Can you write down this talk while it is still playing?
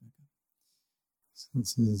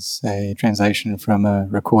This is a translation from a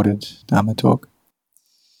recorded Dharma talk.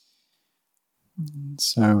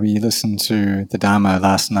 So we listened to the Dharma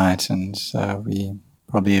last night, and we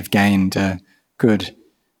probably have gained a good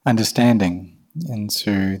understanding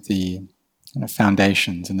into the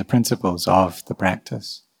foundations and the principles of the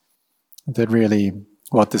practice. That really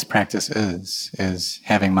what this practice is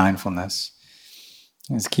having mindfulness,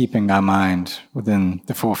 is keeping our mind within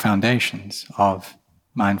the four foundations of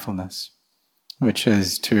mindfulness, which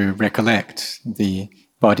is to recollect the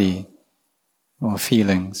body or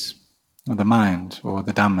feelings or the mind or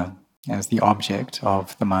the Dhamma as the object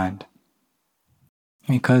of the mind.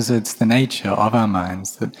 Because it's the nature of our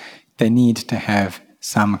minds that they need to have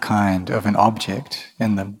some kind of an object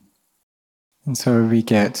in them. And so we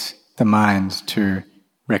get the mind to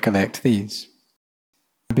recollect these.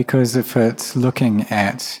 Because if it's looking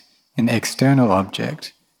at an external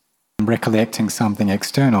object, recollecting something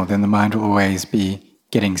external, then the mind will always be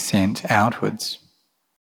getting sent outwards.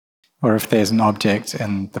 Or if there's an object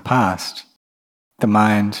in the past, the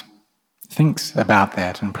mind thinks about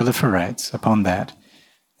that and proliferates upon that.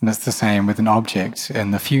 And it's the same with an object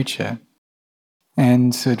in the future.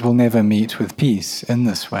 And it will never meet with peace in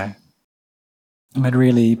this way. But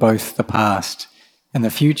really, both the past and the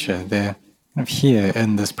future, they're kind of here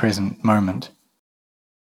in this present moment.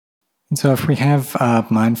 And so if we have our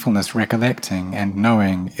mindfulness recollecting and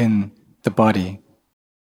knowing in the body,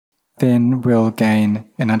 then we'll gain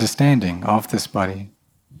an understanding of this body.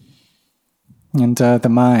 And the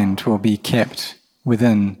mind will be kept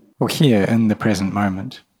within or here in the present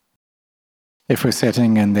moment. If we're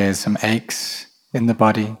sitting and there's some aches in the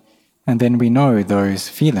body, and then we know those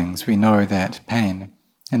feelings, we know that pain,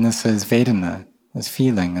 and this is Vedana, this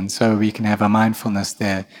feeling, and so we can have our mindfulness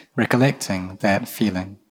there recollecting that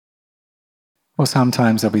feeling. Or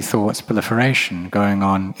sometimes there'll be thoughts proliferation going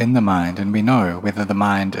on in the mind, and we know whether the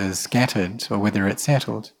mind is scattered or whether it's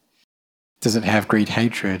settled. Does it have greed,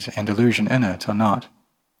 hatred, and illusion in it or not?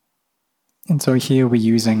 And so here we're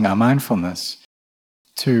using our mindfulness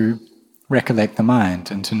to recollect the mind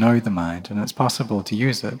and to know the mind, and it's possible to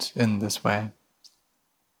use it in this way.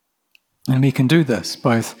 And we can do this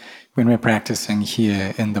both when we're practicing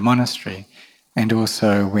here in the monastery and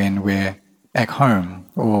also when we're at home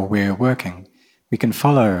or we're working. We can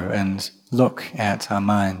follow and look at our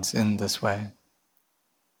minds in this way.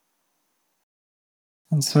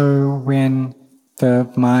 And so when the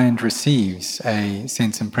mind receives a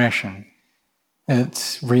sense impression,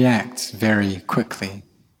 it reacts very quickly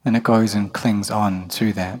and it goes and clings on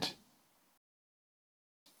to that.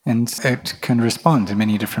 And it can respond in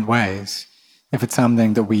many different ways. If it's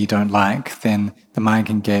something that we don't like, then the mind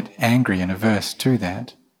can get angry and averse to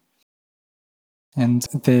that. And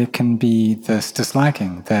there can be this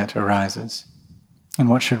disliking that arises. And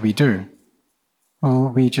what should we do? Well,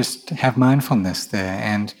 we just have mindfulness there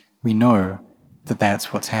and we know that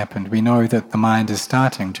that's what's happened. We know that the mind is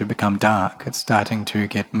starting to become dark, it's starting to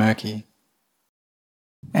get murky.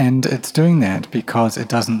 And it's doing that because it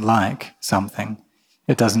doesn't like something.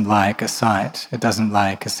 It doesn't like a sight, it doesn't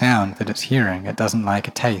like a sound that it's hearing, it doesn't like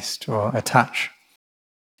a taste or a touch.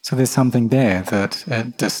 So there's something there that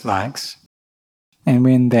it dislikes. And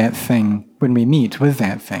when we meet with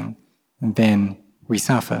that thing, then we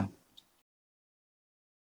suffer.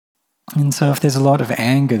 And so if there's a lot of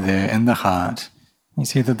anger there in the heart, you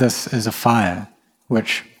see that this is a fire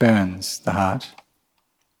which burns the heart.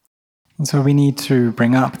 And so we need to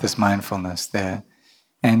bring up this mindfulness there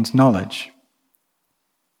and knowledge.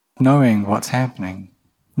 Knowing what's happening,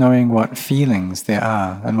 knowing what feelings there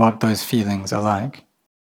are and what those feelings are like.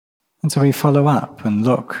 And so we follow up and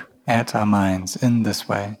look at our minds in this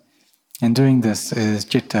way. And doing this is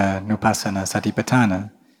Citta Nupassana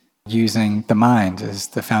Satipatthana, using the mind as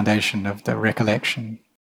the foundation of the recollection.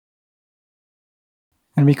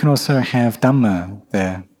 And we can also have Dhamma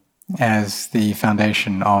there as the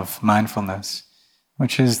foundation of mindfulness,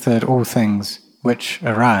 which is that all things which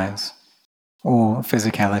arise, or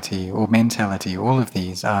physicality, or mentality, all of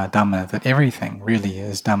these are Dhamma, that everything really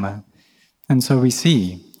is Dhamma. And so we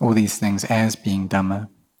see all these things as being Dhamma,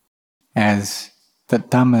 as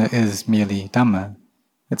that Dhamma is merely Dhamma.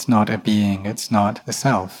 It's not a being, it's not a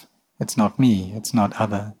self, it's not me, it's not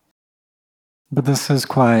other. But this is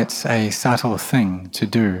quite a subtle thing to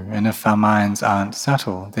do, and if our minds aren't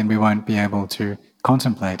subtle, then we won't be able to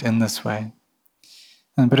contemplate in this way.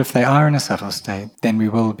 But if they are in a subtle state, then we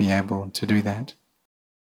will be able to do that.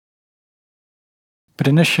 But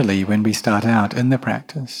initially, when we start out in the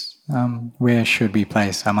practice, where should we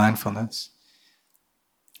place our mindfulness?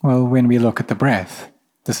 Well, when we look at the breath,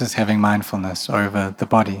 this is having mindfulness over the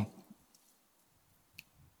body.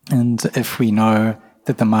 And if we know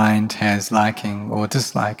that the mind has liking or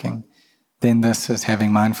disliking, then this is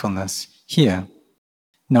having mindfulness here,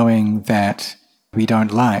 knowing that we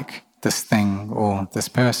don't like this thing or this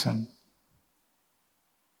person.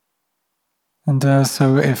 And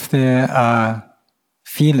so if there are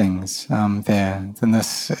feelings there, then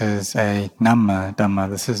this is a namma dhamma,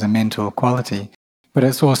 this is a mental quality, but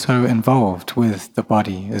it's also involved with the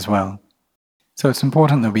body as well. So it's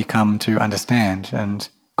important that we come to understand and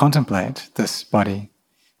contemplate this body.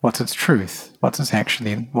 What's its truth? What is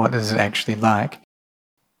it actually like?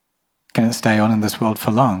 Can it stay on in this world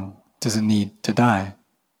for long? Does it need to die?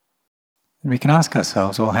 And we can ask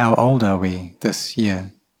ourselves, well, how old are we this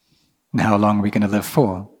year? And how long are we going to live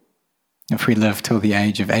for? If we live till the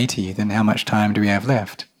age of 80, then how much time do we have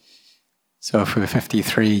left? So if we're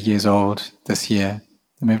 53 years old this year,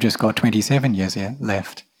 then we've just got 27 years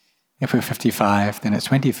left. If we're 55, then it's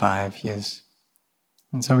 25 years.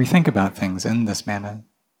 And so we think about things in this manner.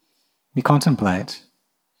 We contemplate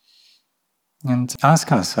and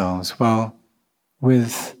ask ourselves, well,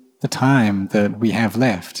 with the time that we have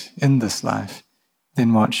left in this life,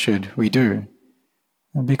 then what should we do?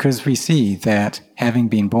 Because we see that having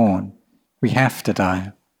been born, we have to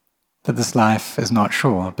die, that this life is not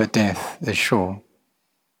sure, but death is sure,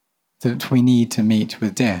 that we need to meet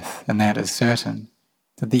with death, and that is certain,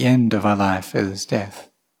 that the end of our life is death.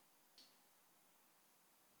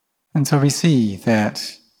 And so we see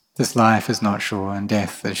that this life is not sure and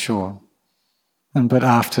death is sure. But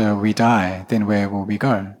after we die, then where will we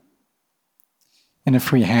go? And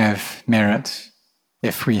if we have merit,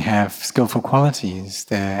 if we have skillful qualities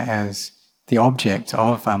there as the object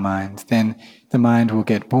of our mind, then the mind will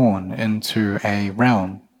get born into a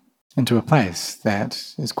realm, into a place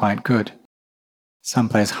that is quite good,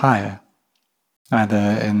 someplace higher,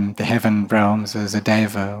 either in the heaven realms as a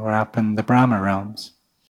deva or up in the Brahma realms.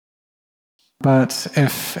 But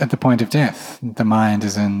if at the point of death the mind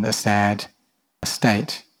is in a sad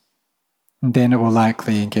state, then it will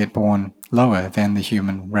likely get born lower than the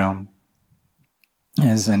human realm,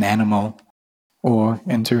 as an animal or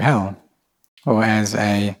into hell, or as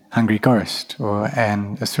a hungry ghost or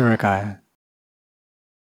an asuragaya.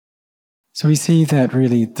 So we see that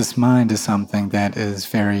really this mind is something that is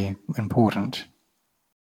very important.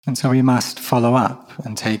 And so we must follow up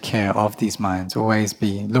and take care of these minds, always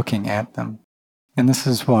be looking at them. And this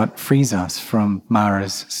is what frees us from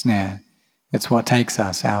Mara's snare. It's what takes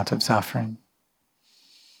us out of suffering.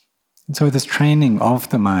 And so this training of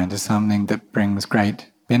the mind is something that brings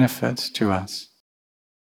great benefit to us.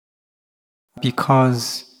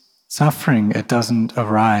 Because suffering, it doesn't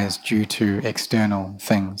arise due to external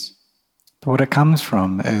things. But what it comes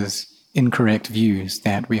from is incorrect views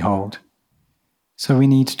that we hold. So we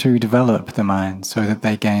need to develop the mind so that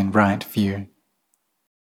they gain right view.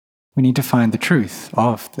 We need to find the truth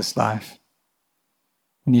of this life.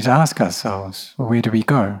 We need to ask ourselves, well, where do we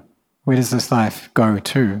go? Where does this life go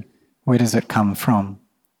to? Where does it come from?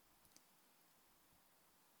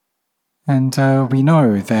 And we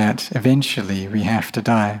know that eventually we have to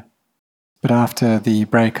die. But after the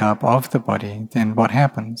breakup of the body, then what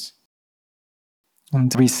happens?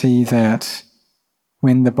 And we see that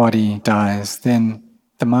when the body dies, then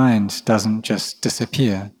the mind doesn't just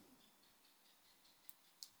disappear.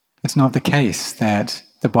 It's not the case that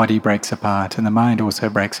the body breaks apart and the mind also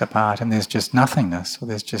breaks apart and there's just nothingness or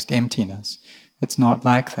there's just emptiness. It's not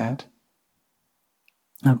like that.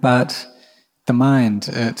 But the mind,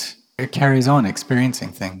 it carries on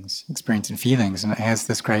experiencing things, experiencing feelings, and it has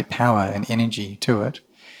this great power and energy to it.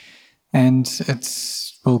 And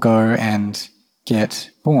it will go and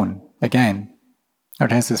get born again. Or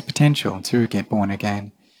it has this potential to get born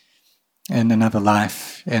again in another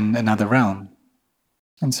life, in another realm.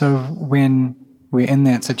 And so when we're in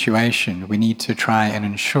that situation, we need to try and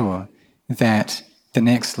ensure that the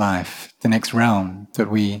next life, the next realm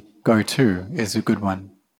that we go to is a good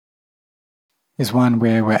one, is one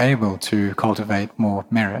where we're able to cultivate more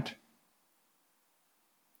merit.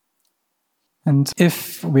 And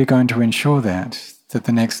if we're going to ensure that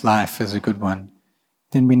the next life is a good one,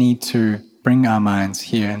 then we need to bring our minds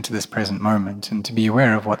here into this present moment and to be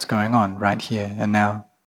aware of what's going on right here and now.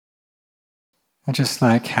 And just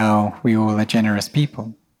like how we all are generous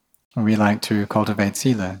people, we like to cultivate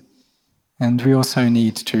sila, and we also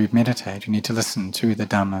need to meditate, we need to listen to the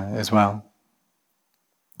Dhamma as well.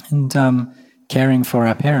 And caring for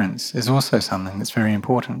our parents is also something that's very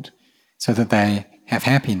important, so that they have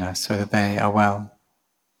happiness, so that they are well.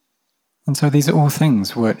 And so these are all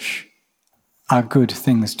things which are good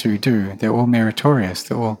things to do. They're all meritorious,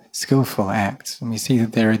 they're all skillful acts. And we see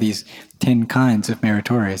that there are these 10 kinds of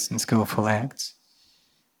meritorious and skillful acts.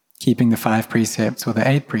 keeping the 5 precepts or the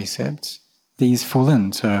 8 precepts, these fall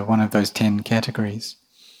into one of those 10 categories.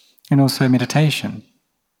 And also meditation,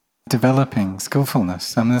 developing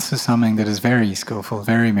skillfulness. This is something that is very skillful,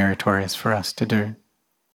 very meritorious for us to do.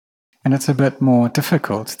 And it's a bit more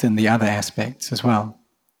difficult than the other aspects as well.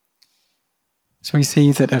 So we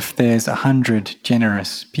see that if there's 100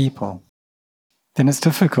 generous people, then it's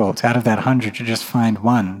difficult out of that 100 to just find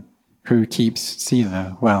one who keeps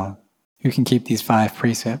sila well, who can keep these 5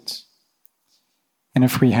 precepts. And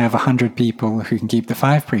if we have 100 people who can keep the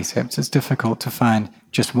 5 precepts, it's difficult to find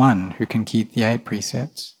just one who can keep the 8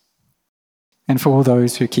 precepts. And for all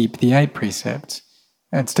those who keep the 8 precepts,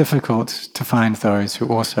 it's difficult to find those who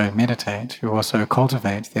also meditate, who also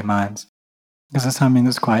cultivate their minds, because it's something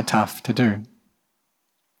that's quite tough to do.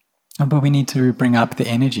 But we need to bring up the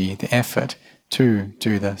energy, the effort to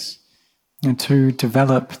do this, and to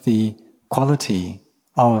develop the quality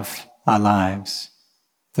of our lives,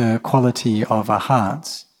 the quality of our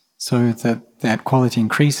hearts, so that that quality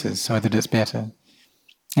increases, so that it's better.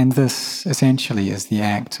 And this essentially is the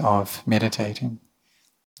act of meditating,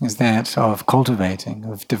 is that of cultivating,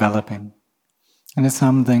 of developing. And it's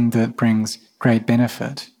something that brings great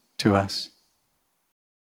benefit to us.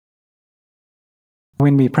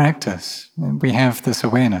 When we practice, we have this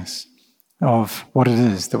awareness of what it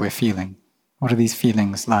is that we're feeling. What are these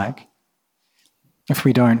feelings like? If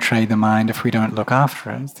we don't train the mind, if we don't look after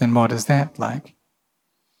it, then what is that like?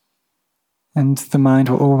 And the mind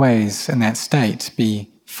will always, in that state, be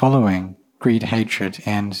following greed, hatred,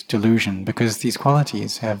 and delusion, because these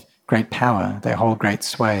qualities have great power. They hold great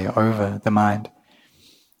sway over the mind.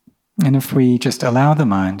 And if we just allow the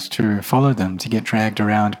mind to follow them, to get dragged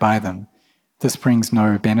around by them, this brings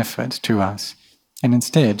no benefit to us. And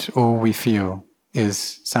instead, all we feel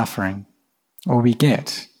is suffering. All we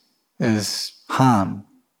get is harm.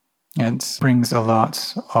 It brings a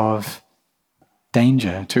lot of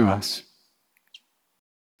danger to us.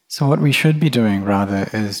 So what we should be doing, rather,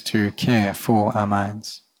 is to care for our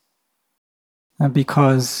minds.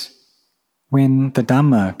 Because when the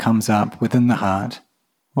Dhamma comes up within the heart,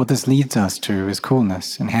 what this leads us to is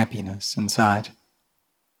coolness and happiness inside.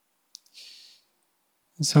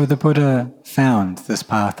 So the Buddha found this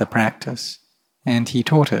path of practice, and he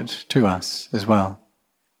taught it to us as well.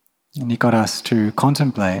 And he got us to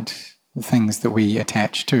contemplate the things that we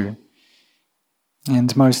attach to.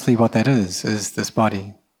 And mostly what that is this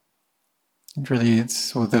body. And really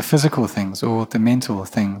it's all the physical things, all the mental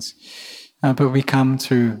things. But we come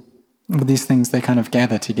to these things, they kind of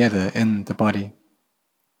gather together in the body.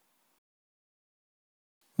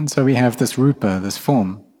 And so we have this rupa, this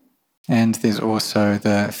form. And there's also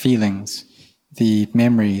the feelings, the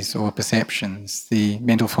memories or perceptions, the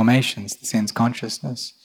mental formations, the sense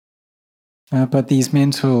consciousness. But these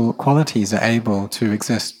mental qualities are able to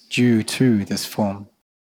exist due to this form.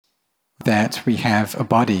 That we have a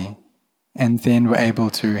body, and then we're able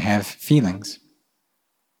to have feelings.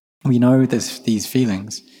 We know these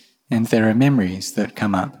feelings, and there are memories that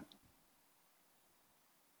come up.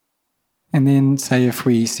 And then, say if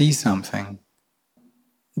we see something,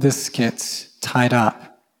 this gets tied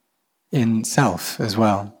up in self as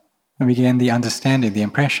well. And we gain the understanding, the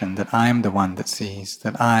impression that I am the one that sees,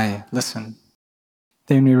 that I listen.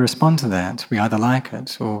 Then we respond to that. We either like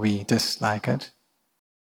it or we dislike it.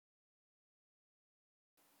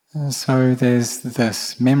 So there's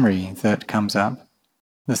this memory that comes up,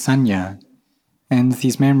 the sanya, and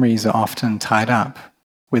these memories are often tied up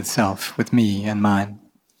with self, with me and mine.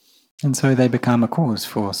 And so they become a cause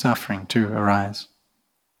for suffering to arise.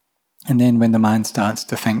 And then when the mind starts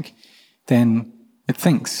to think, then it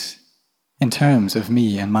thinks in terms of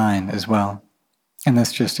me and mine as well. And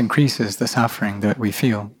this just increases the suffering that we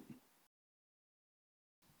feel.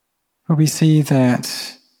 But we see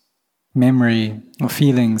that memory, or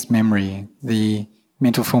feelings, memory, the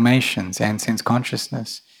mental formations and sense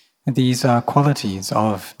consciousness, these are qualities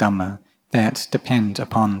of Dhamma that depend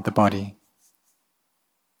upon the body.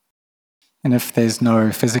 And if there's no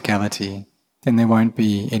physicality, then there won't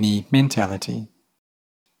be any mentality.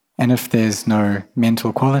 And if there's no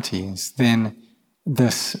mental qualities, then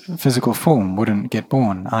this physical form wouldn't get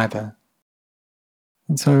born either.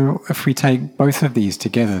 And so if we take both of these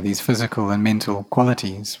together, these physical and mental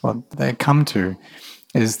qualities, what they come to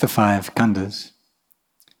is the 5 khandhas,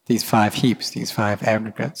 these 5 heaps, these 5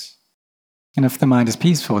 aggregates. And if the mind is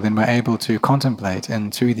peaceful, then we're able to contemplate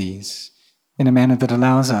into these in a manner that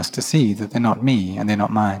allows us to see that they're not me and they're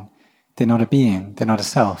not mine. They're not a being, they're not a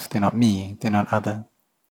self, they're not me, they're not other.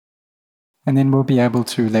 And then we'll be able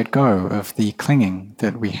to let go of the clinging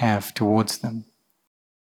that we have towards them.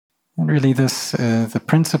 And really these are the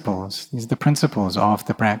principles of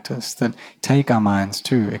the practice that take our minds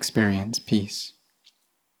to experience peace.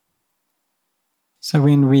 So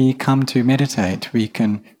when we come to meditate, we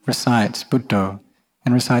can recite Buddho,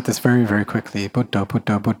 and recite this very, very quickly, Buddho,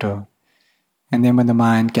 Buddho, Buddho. And then when the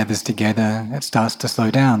mind gathers together, it starts to slow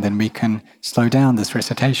down, then we can slow down this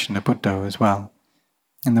recitation of Buddho as well.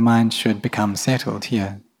 And the mind should become settled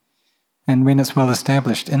here. And when it's well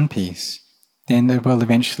established in peace, then it will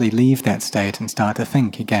eventually leave that state and start to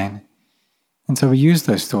think again. And so we use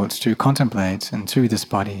those thoughts to contemplate into this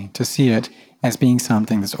body, to see it as being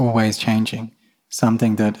something that's always changing,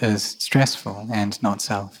 something that is stressful and not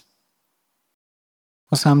self.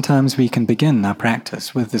 Or sometimes we can begin our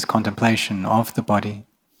practice with this contemplation of the body.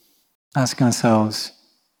 Ask ourselves,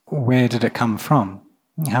 where did it come from?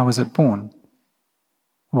 How was it born?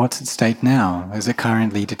 What's its state now? Is it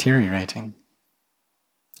currently deteriorating?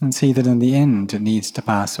 And see that in the end it needs to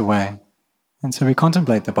pass away. And so we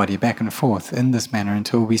contemplate the body back and forth in this manner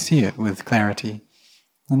until we see it with clarity.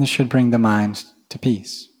 And this should bring the mind to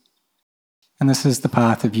peace. And this is the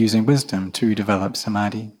path of using wisdom to develop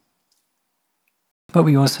samadhi. But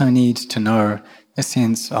we also need to know a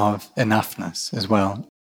sense of enoughness as well,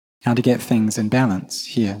 how to get things in balance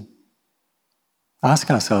here. Ask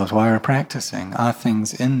ourselves why we're practicing. Are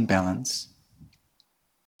things in balance?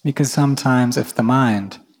 Because sometimes if the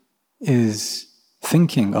mind is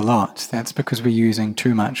thinking a lot, that's because we're using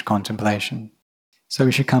too much contemplation. So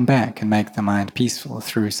we should come back and make the mind peaceful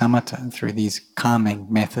through samatha, through these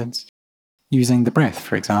calming methods, using the breath,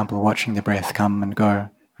 for example, watching the breath come and go,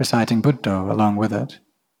 reciting Buddho along with it.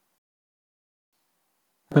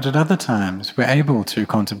 But at other times, we're able to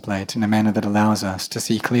contemplate in a manner that allows us to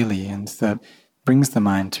see clearly and that brings the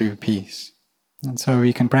mind to peace. And so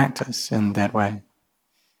we can practice in that way.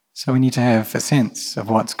 So we need to have a sense of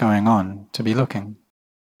what's going on to be looking.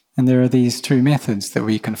 And there are these two methods that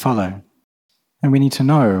we can follow. And we need to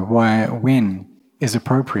know when is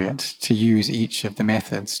appropriate to use each of the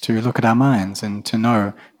methods, to look at our minds and to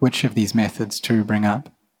know which of these methods to bring up.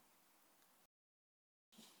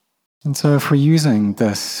 And so if we're using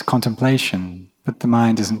this contemplation, but the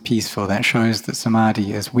mind isn't peaceful, that shows that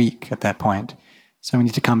samadhi is weak at that point. So we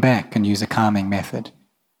need to come back and use a calming method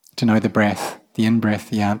to know the breath, the in-breath,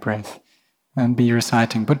 the out-breath, and be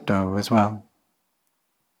reciting Buddho as well.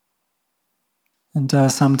 And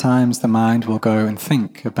sometimes the mind will go and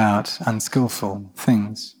think about unskillful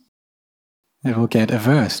things. It will get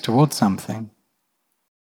averse towards something.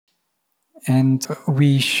 And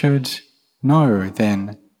we should know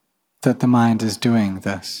then that the mind is doing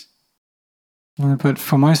this. But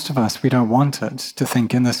for most of us, we don't want it to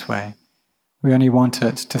think in this way. We only want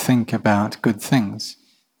it to think about good things.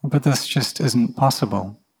 But this just isn't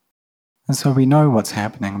possible. And so we know what's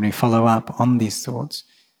happening when we follow up on these thoughts.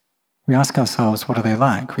 We ask ourselves, what are they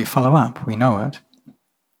like? We follow up, we know it.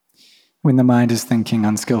 When the mind is thinking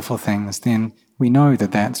unskillful things, then we know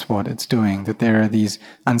that that's what it's doing, that there are these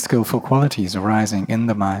unskillful qualities arising in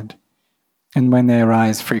the mind. And when they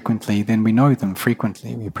arise frequently, then we know them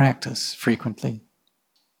frequently, we practice frequently.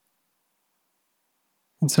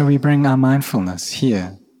 And so we bring our mindfulness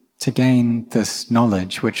here to gain this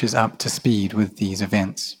knowledge which is up to speed with these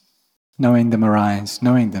events. Knowing them arise,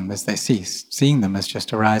 knowing them as they cease, seeing them as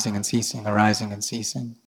just arising and ceasing, arising and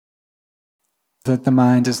ceasing. That the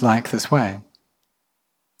mind is like this way.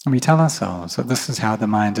 And we tell ourselves that this is how the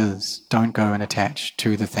mind is. Don't go and attach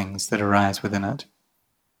to the things that arise within it.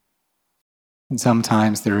 And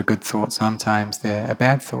sometimes there are good thoughts, sometimes there are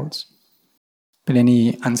bad thoughts. But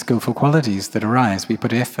any unskillful qualities that arise, we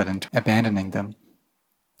put effort into abandoning them.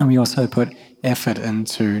 And we also put effort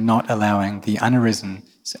into not allowing the unarisen,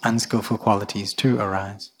 unskillful qualities to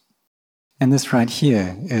arise. And this right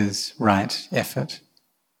here is right effort.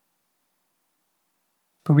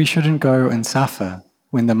 But we shouldn't go and suffer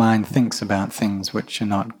when the mind thinks about things which are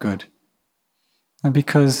not good. And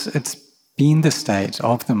because it's been the state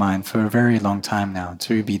of the mind for a very long time now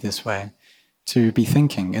to be this way, to be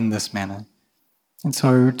thinking in this manner. And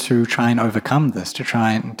so to try and overcome this, to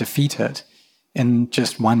try and defeat it in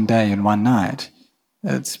just one day and one night,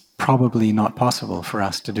 it's probably not possible for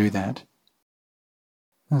us to do that.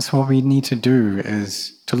 And so what we need to do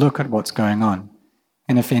is to look at what's going on.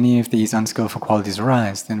 And if any of these unskillful qualities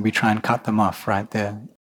arise, then we try and cut them off right there.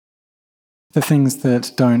 The things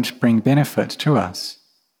that don't bring benefit to us,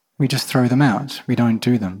 we just throw them out, we don't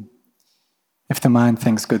do them. If the mind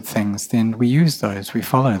thinks good things, then we use those, we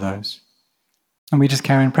follow those. And we just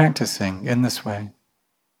carry on practicing in this way.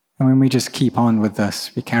 And when we just keep on with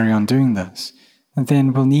this, we carry on doing this, and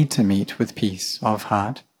then we'll need to meet with peace of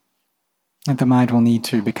heart. And the mind will need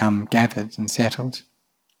to become gathered and settled.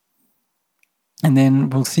 And then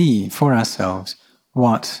we'll see for ourselves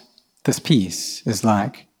what this peace is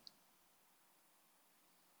like.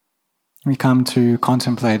 We come to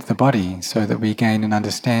contemplate the body so that we gain an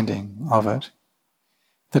understanding of it.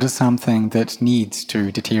 That it's something that needs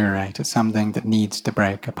to deteriorate, it's something that needs to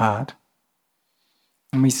break apart.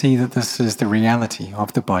 And we see that this is the reality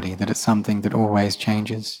of the body, that it's something that always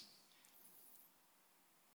changes.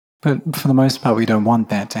 But for the most part, we don't want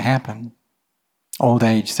that to happen. Old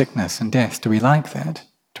age, sickness, and death, do we like that?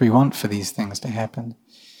 Do we want for these things to happen?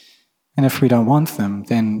 And if we don't want them,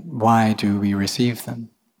 then why do we receive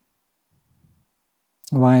them?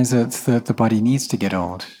 Why is it that the body needs to get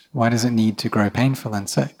old? Why does it need to grow painful and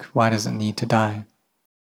sick? Why does it need to die?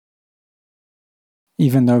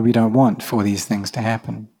 Even though we don't want for these things to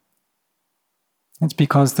happen. It's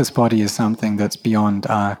because this body is something that's beyond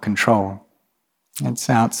our control. It's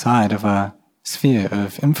outside of our sphere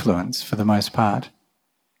of influence for the most part.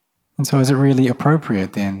 And so is it really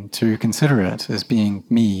appropriate then to consider it as being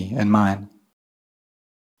me and mine?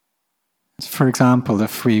 For example,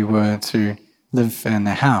 if we were to live in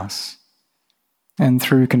a house, and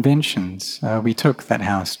through conventions we took that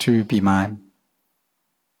house to be mine.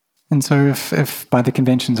 And so if by the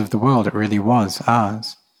conventions of the world it really was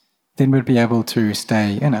ours, then we'd be able to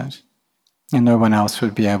stay in it, and no one else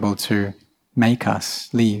would be able to make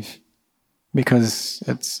us leave, because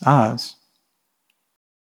it's ours.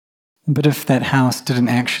 But if that house didn't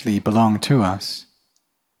actually belong to us,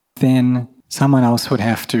 then someone else would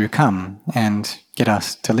have to come and get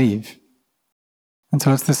us to leave. And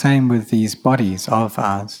so it's the same with these bodies of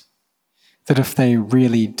ours, that if they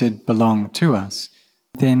really did belong to us,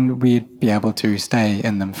 then we'd be able to stay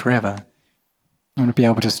in them forever. And we'd be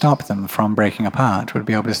able to stop them from breaking apart, we'd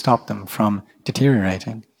be able to stop them from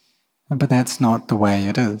deteriorating. But that's not the way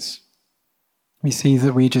it is. We see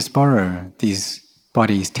that we just borrow these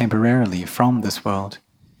bodies temporarily from this world.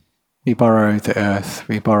 We borrow the earth,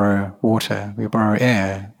 we borrow water, we borrow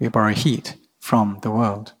air, we borrow heat from the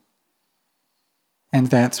world. And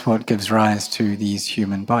that's what gives rise to these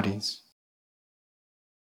human bodies.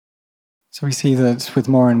 So we see that with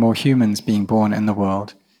more and more humans being born in the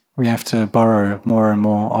world, we have to borrow more and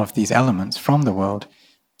more of these elements from the world,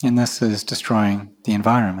 and this is destroying the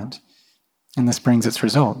environment. And this brings its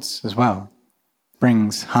results as well. It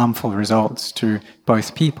brings harmful results to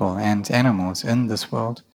both people and animals in this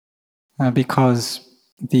world, because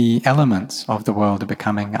the elements of the world are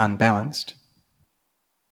becoming unbalanced.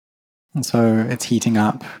 And so it's heating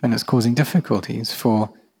up and it's causing difficulties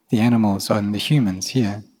for the animals and the humans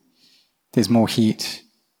here. There's more heat,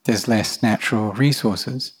 there's less natural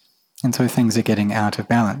resources, and so things are getting out of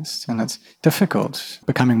balance, and it's difficult,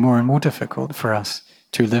 becoming more and more difficult for us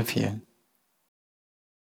to live here.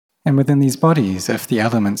 And within these bodies, if the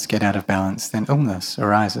elements get out of balance, then illness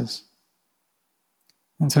arises.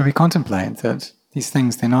 And so we contemplate that these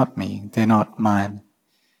things, they're not me, they're not mine.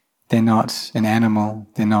 They're not an animal,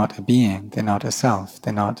 they're not a being, they're not a self,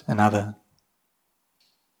 they're not another.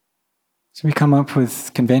 So we come up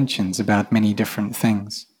with conventions about many different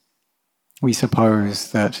things. We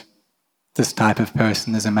suppose that this type of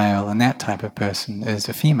person is a male and that type of person is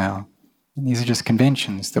a female. And these are just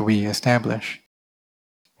conventions that we establish.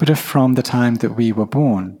 But if from the time that we were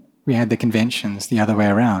born, we had the conventions the other way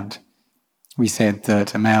around, we said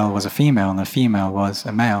that a male was a female and a female was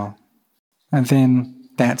a male, and then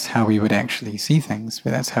that's how we would actually see things,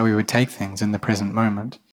 but that's how we would take things in the present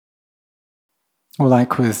moment. Or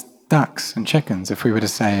like with ducks and chickens, if we were to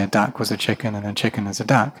say a duck was a chicken and a chicken is a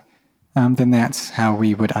duck, then that's how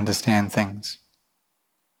we would understand things.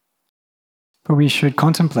 But we should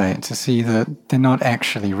contemplate to see that they're not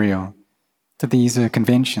actually real, that these are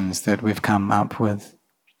conventions that we've come up with.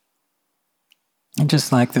 And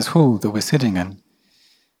just like this hall that we're sitting in,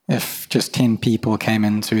 if just 10 people came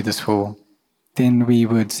into this hall, then we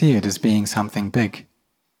would see it as being something big.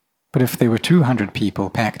 But if there were 200 people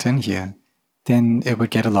packed in here, then it would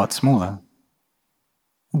get a lot smaller.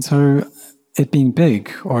 And so it being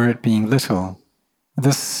big or it being little,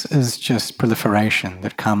 this is just proliferation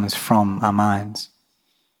that comes from our minds.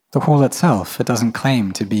 The hall itself, it doesn't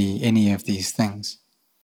claim to be any of these things,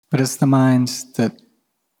 but it's the mind that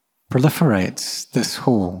proliferates this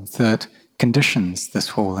hall, that conditions this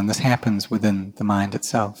hall, and this happens within the mind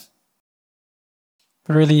itself.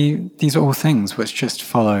 But really, these are all things which just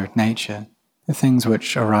follow nature. The things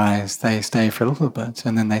which arise, they stay for a little bit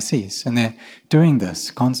and then they cease, and they're doing this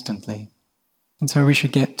constantly. And so we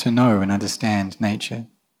should get to know and understand nature.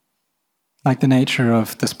 Like the nature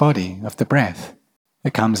of this body, of the breath.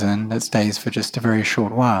 It comes in, it stays for just a very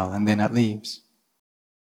short while, and then it leaves.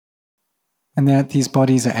 And that these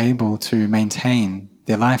bodies are able to maintain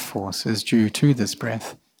their life force is due to this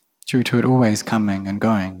breath, due to it always coming and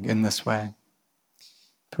going in this way.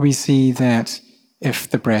 But we see that if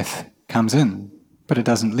the breath comes in, but it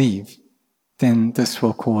doesn't leave, then this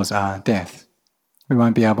will cause our death. We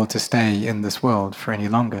won't be able to stay in this world for any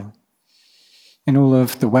longer. And all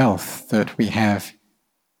of the wealth that we have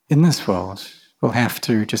in this world, we'll have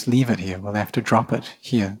to just leave it here. We'll have to drop it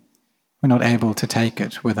here. We're not able to take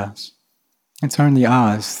it with us. It's only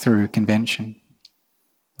ours through convention.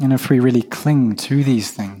 And if we really cling to these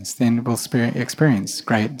things, then we'll experience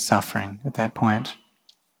great suffering at that point.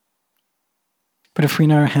 But if we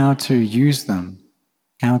know how to use them,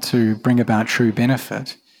 how to bring about true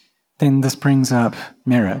benefit, then this brings up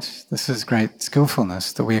merit. This is great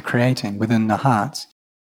skillfulness that we're creating within the heart.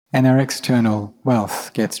 And our external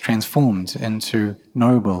wealth gets transformed into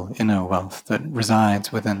noble inner wealth that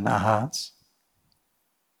resides within our hearts.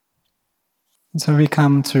 And so we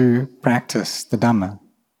come to practice the Dhamma.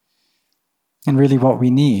 And really what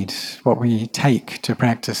we need, what we take to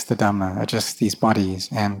practice the Dhamma are just these bodies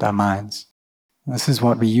and our minds. This is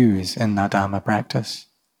what we use in our Dhamma practice.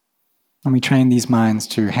 And we train these minds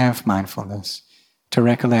to have mindfulness, to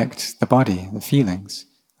recollect the body, the feelings,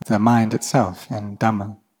 the mind itself, and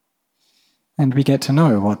Dhamma. And we get to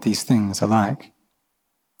know what these things are like.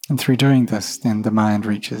 And through doing this, then the mind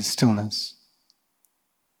reaches stillness.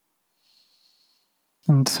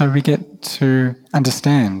 And so we get to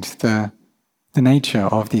understand the nature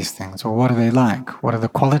of these things, or what are they like? What are the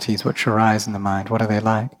qualities which arise in the mind? What are they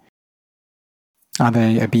like? Are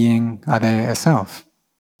they a being? Are they a self?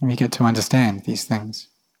 And we get to understand these things.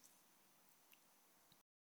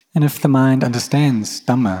 And if the mind understands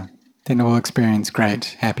Dhamma, then it will experience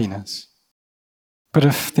great happiness. But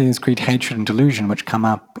if there's great hatred and delusion which come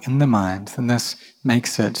up in the mind, then this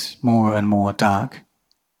makes it more and more dark.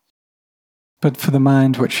 But for the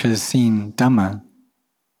mind which has seen Dhamma,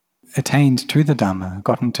 attained to the Dhamma,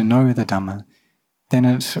 gotten to know the Dhamma, then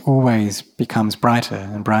it always becomes brighter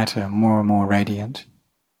and brighter, more and more radiant.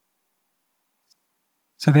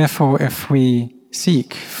 So therefore, if we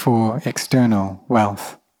seek for external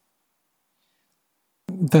wealth,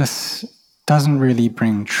 this doesn't really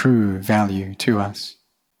bring true value to us.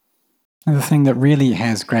 And the thing that really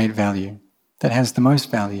has great value, that has the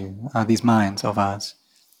most value, are these minds of ours.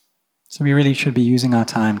 So we really should be using our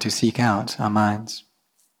time to seek out our minds.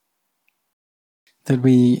 That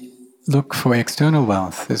we look for external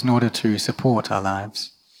wealth is in order to support our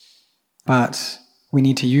lives. But we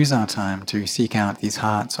need to use our time to seek out these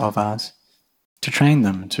hearts of ours, to train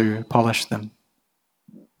them, to polish them,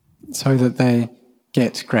 so that they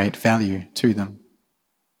get great value to them.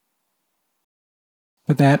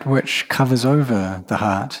 But that which covers over the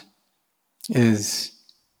heart is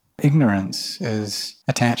ignorance, is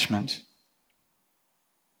attachment.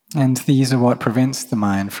 And these are what prevents the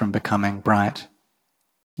mind from becoming bright.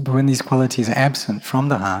 But when these qualities are absent from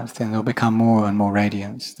the heart, then they'll become more and more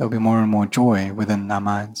radiant. There'll be more and more joy within our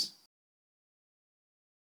minds.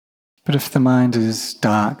 But if the mind is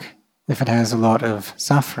dark, if it has a lot of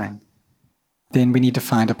suffering, then we need to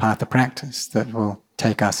find a path of practice that will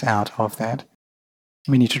take us out of that.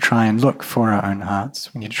 We need to try and look for our own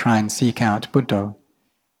hearts. We need to try and seek out Buddha.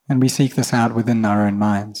 And we seek this out within our own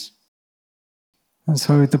minds. And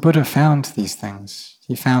so the Buddha found these things.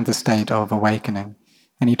 He found the state of awakening.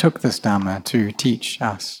 And he took this Dhamma to teach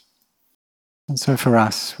us. And so for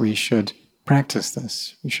us, we should practice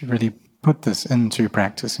this. We should really put this into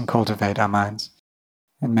practice and cultivate our minds.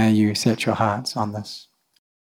 And may you set your hearts on this.